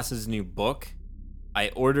Ryan Claus's new book. I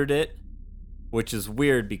ordered it, which is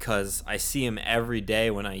weird because I see him every day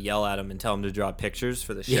when I yell at him and tell him to draw pictures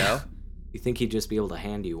for the show. Yeah. You think he'd just be able to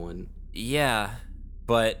hand you one? Yeah,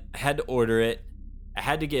 but I had to order it. I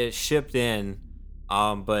had to get it shipped in,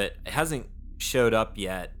 but it hasn't showed up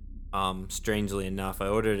yet, strangely enough. I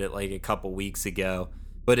ordered it like a couple weeks ago.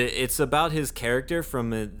 But it's about his character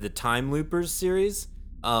from the Time Loopers series,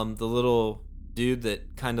 the little dude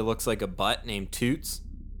that kind of looks like a butt named Toots.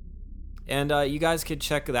 And you guys could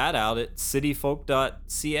check that out at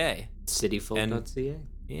cityfolk.ca. Cityfolk.ca.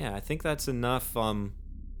 Yeah, I think that's enough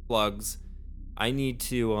plugs. I need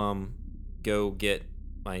to go get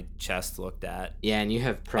my chest looked at. Yeah, and you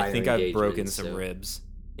have prior I think I've broken engagements, some so- ribs.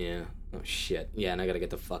 Yeah. Oh shit. Yeah, and I gotta get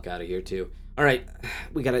the fuck out of here too. All right,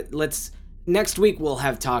 next week we'll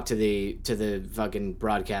have talk to the fucking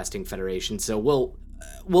Broadcasting Federation. So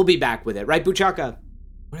we'll be back with it, right, Buchaka?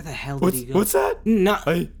 Where the hell did he go? What's that? No.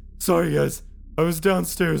 Sorry guys. I was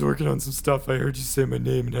downstairs working on some stuff. I heard you say my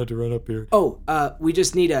name and had to run up here. Oh, we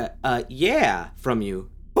just need a yeah from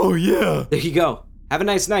you. Oh yeah. There you go. Have a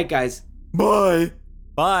nice night, guys. Bye.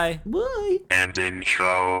 Bye. Bye. Ending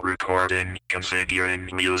show recording,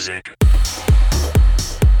 configuring music.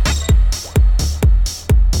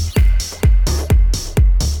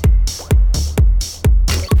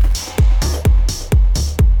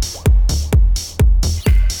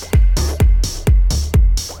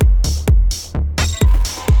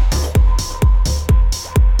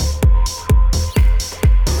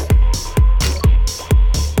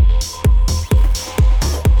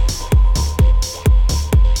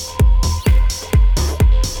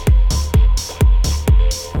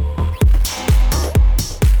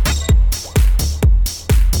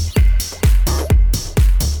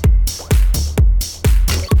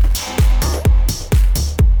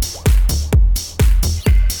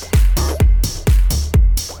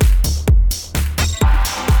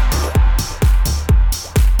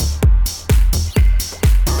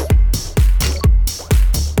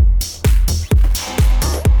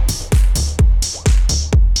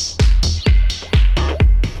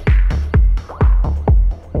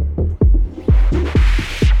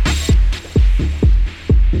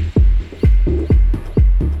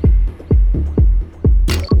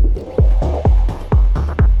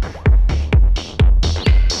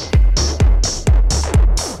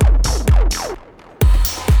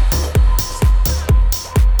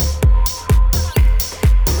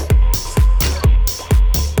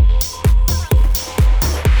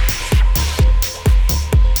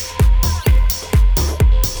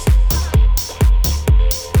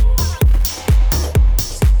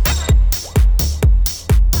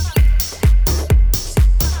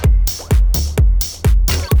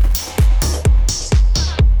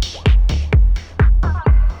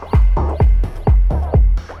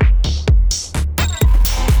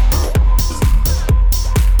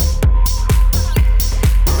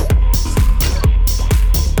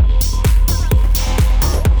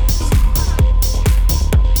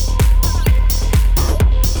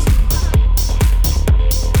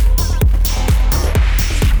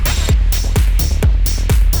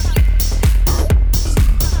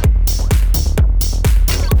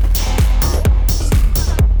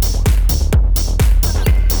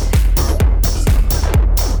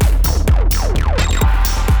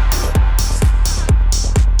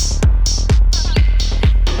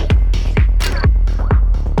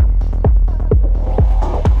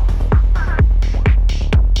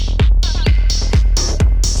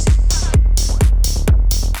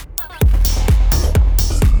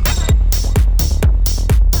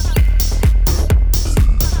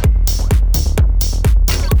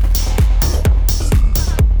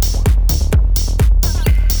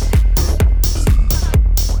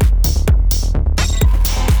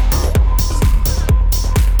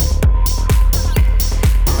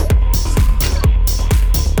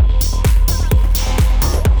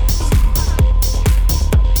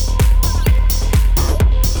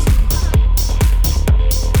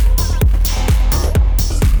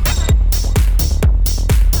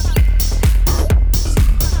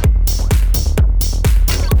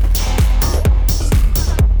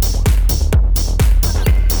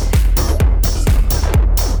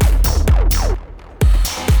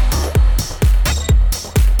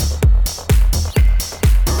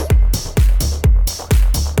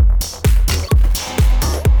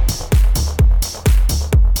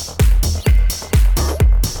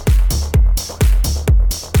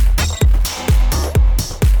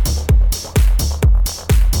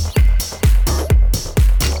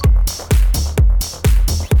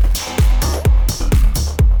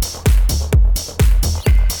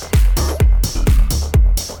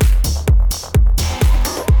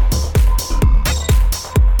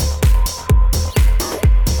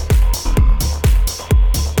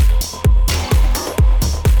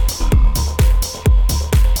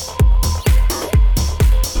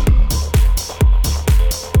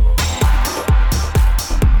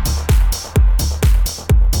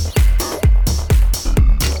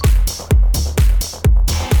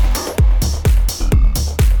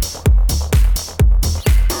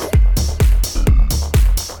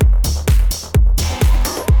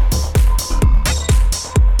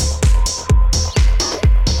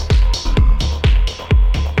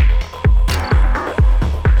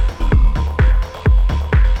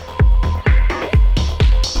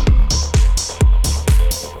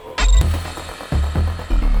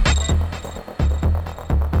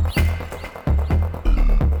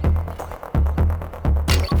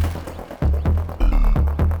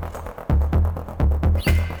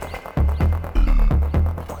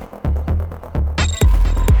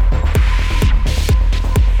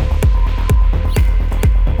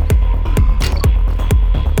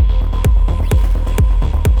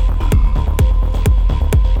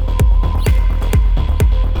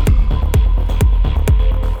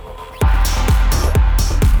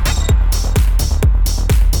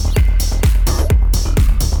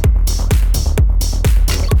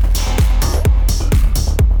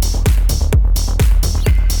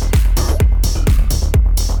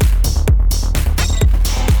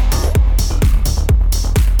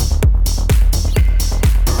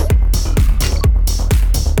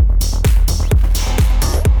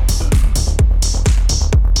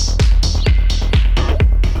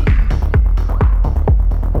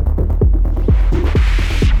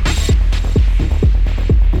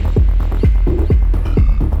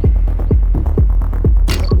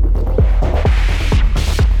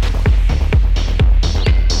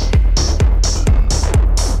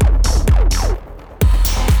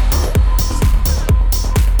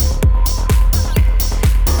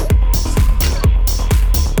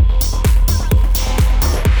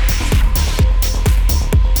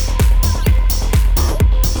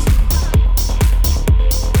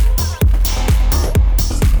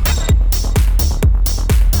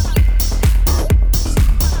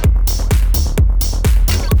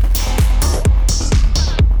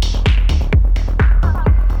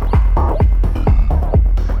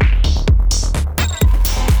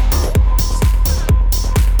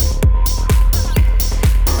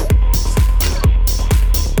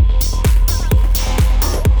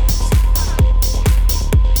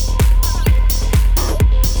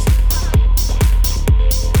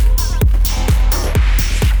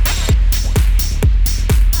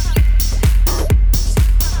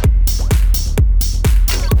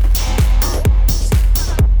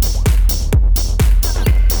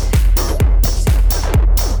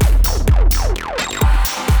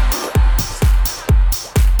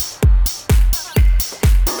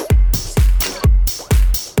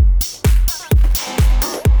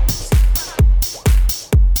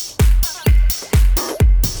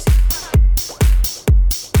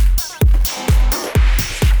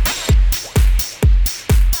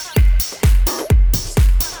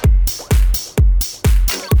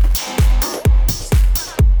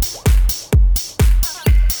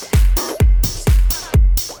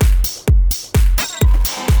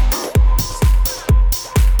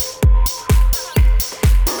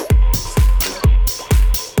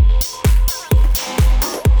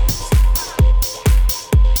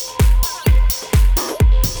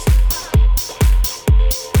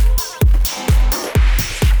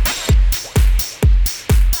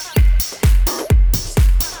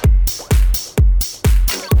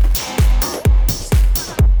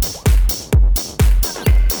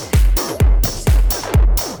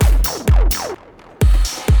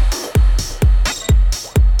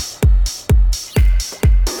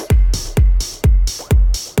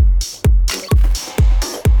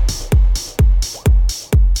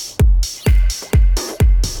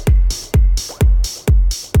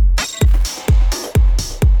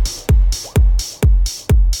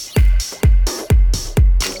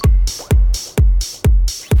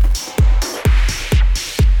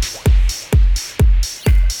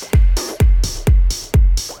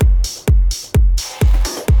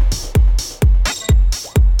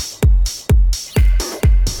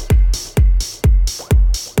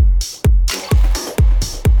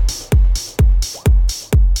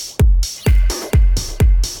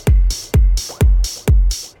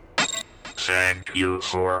 Thank you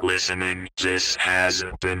for listening. This has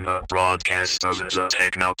been a broadcast of the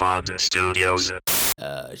Technopod Studios.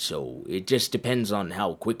 So it just depends on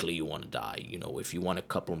how quickly you want to die. You know, if you want a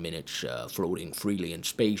couple minutes floating freely in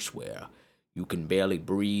space where you can barely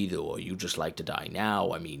breathe, or you just like to die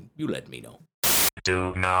now, I mean, you let me know.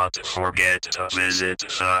 Do not forget to visit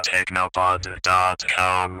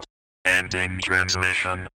thetechnopod.com. Ending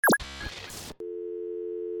transmission.